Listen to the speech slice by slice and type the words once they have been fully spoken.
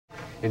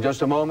In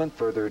just a moment,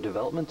 further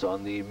developments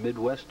on the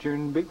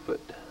Midwestern Bigfoot.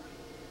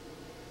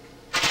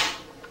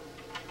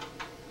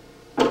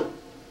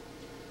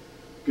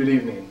 Good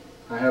evening.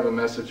 I have a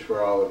message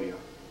for all of you.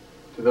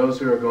 To those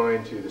who are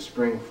going to the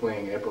Spring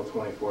Fling April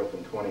 24th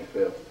and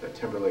 25th at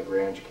Timberlake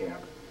Ranch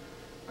Camp,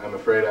 I'm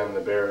afraid I'm the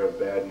bearer of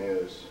bad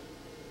news.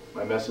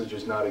 My message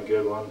is not a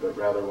good one, but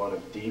rather one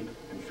of deep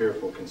and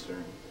fearful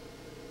concern.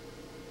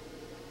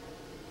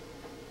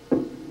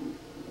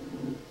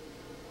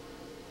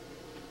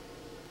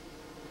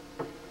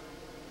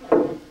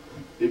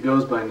 It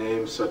goes by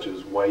names such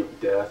as White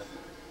Death,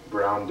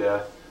 Brown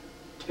Death,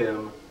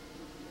 Tim,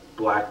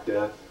 Black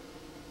Death.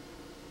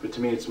 But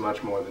to me it's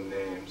much more than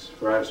names,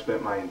 for I have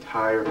spent my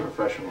entire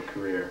professional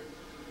career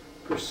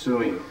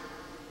pursuing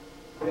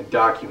and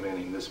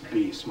documenting this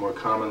beast more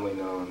commonly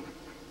known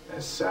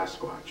as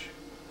Sasquatch.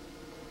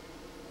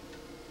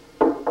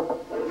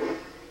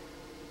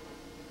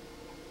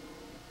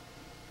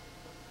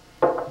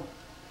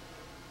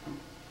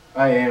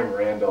 I am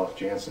Randolph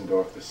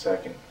Jansendorf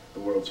II, the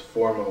world's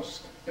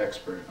foremost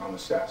expert on the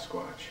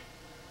Sasquatch.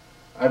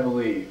 I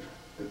believe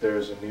that there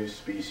is a new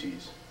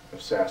species of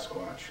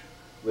Sasquatch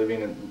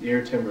living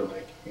near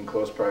Timberlake in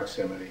close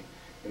proximity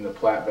in the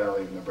Platte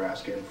Valley of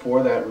Nebraska, and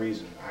for that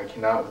reason I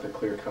cannot with a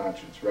clear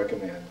conscience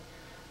recommend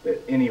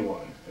that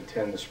anyone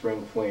attend the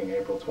Spring Fling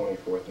April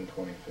 24th and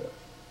 25th.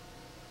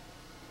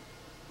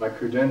 My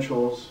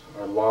credentials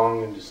are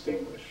long and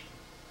distinguished.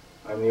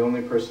 I'm the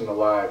only person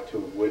alive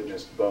to have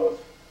witnessed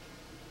both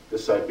the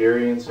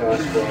Siberian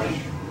Sasquatch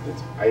with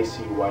its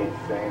icy white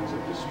fangs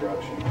of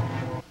destruction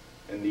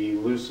and the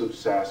elusive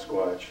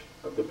Sasquatch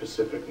of the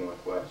Pacific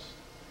Northwest.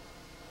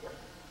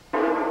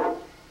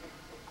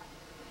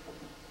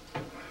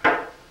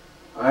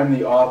 I'm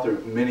the author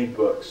of many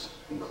books,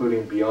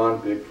 including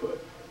Beyond Bigfoot,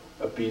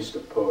 A Beast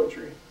of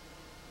Poetry.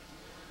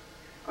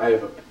 I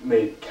have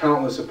made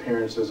countless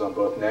appearances on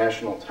both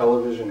national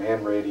television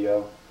and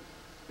radio,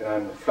 and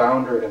I'm the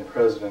founder and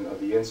president of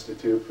the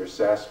Institute for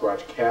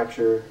Sasquatch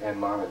Capture and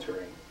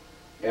Monitoring,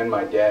 and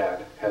my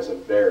dad has a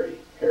very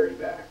hairy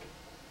back.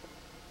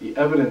 The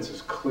evidence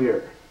is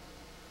clear.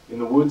 In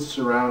the woods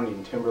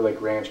surrounding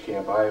Timberlake Ranch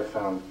Camp, I have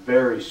found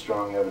very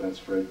strong evidence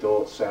for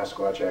adult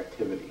Sasquatch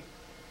activity.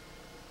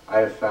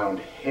 I have found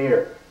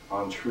hair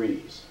on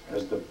trees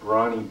as the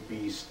brawny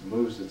beast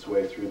moves its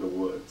way through the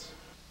woods.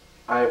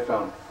 I have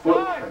found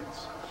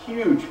footprints,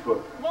 huge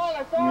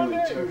footprints, nearly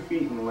 2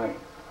 feet in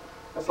length.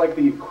 That's like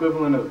the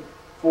equivalent of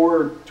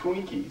 4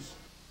 Twinkies.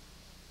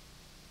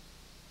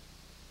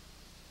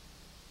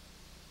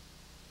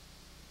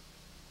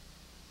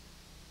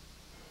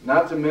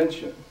 Not to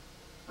mention,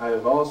 I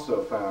have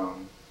also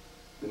found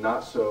the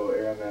not so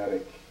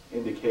aromatic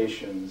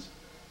indications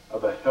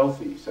of a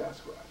healthy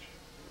Sasquatch.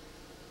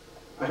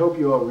 I hope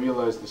you all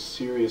realize the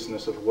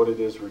seriousness of what it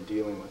is we're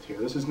dealing with here.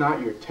 This is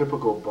not your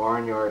typical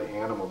barnyard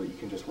animal that you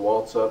can just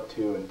waltz up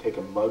to and take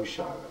a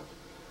mugshot of.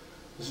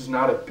 This is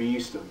not a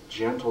beast of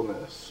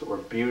gentleness or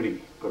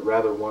beauty, but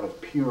rather one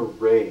of pure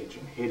rage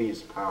and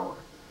hideous power.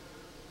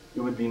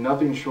 It would be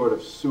nothing short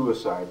of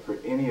suicide for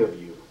any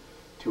of you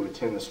to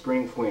attend the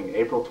Spring Fling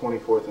April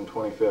 24th and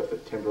 25th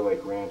at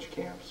Timberlake Ranch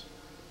Camps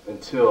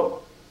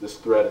until this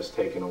threat is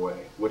taken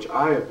away, which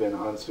I have been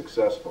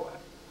unsuccessful at.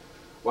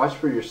 Watch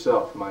for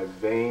yourself my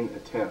vain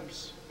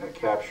attempts at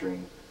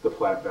capturing the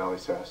Platte Valley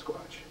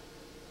Sasquatch.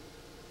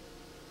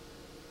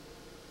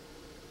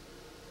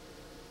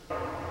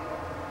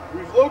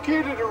 We've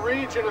located a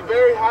region of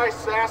very high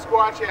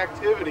Sasquatch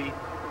activity,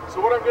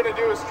 so what I'm going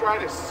to do is try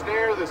to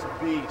snare this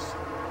beast.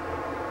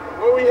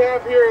 What we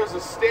have here is a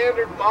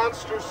standard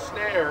monster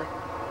snare,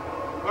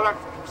 but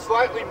I've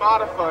slightly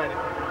modified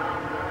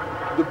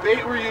it. The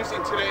bait we're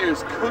using today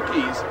is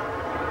cookies.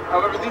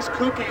 However, these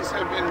cookies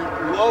have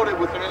been loaded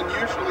with an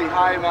unusually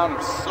high amount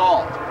of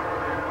salt.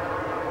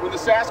 When the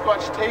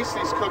Sasquatch tastes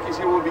these cookies,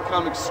 he will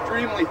become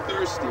extremely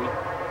thirsty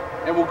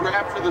and will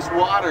grab for this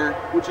water,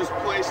 which is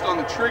placed on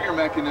the trigger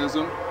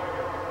mechanism,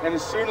 and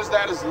as soon as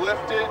that is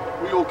lifted,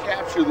 we will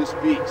capture this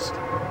beast.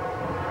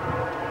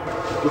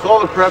 With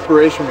all the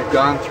preparation we've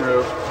gone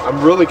through,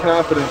 I'm really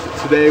confident that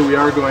today we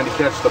are going to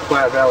catch the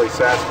Platte Valley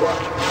Sasquatch.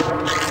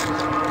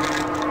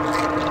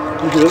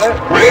 You hear that?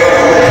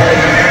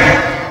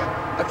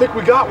 I think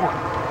we got one.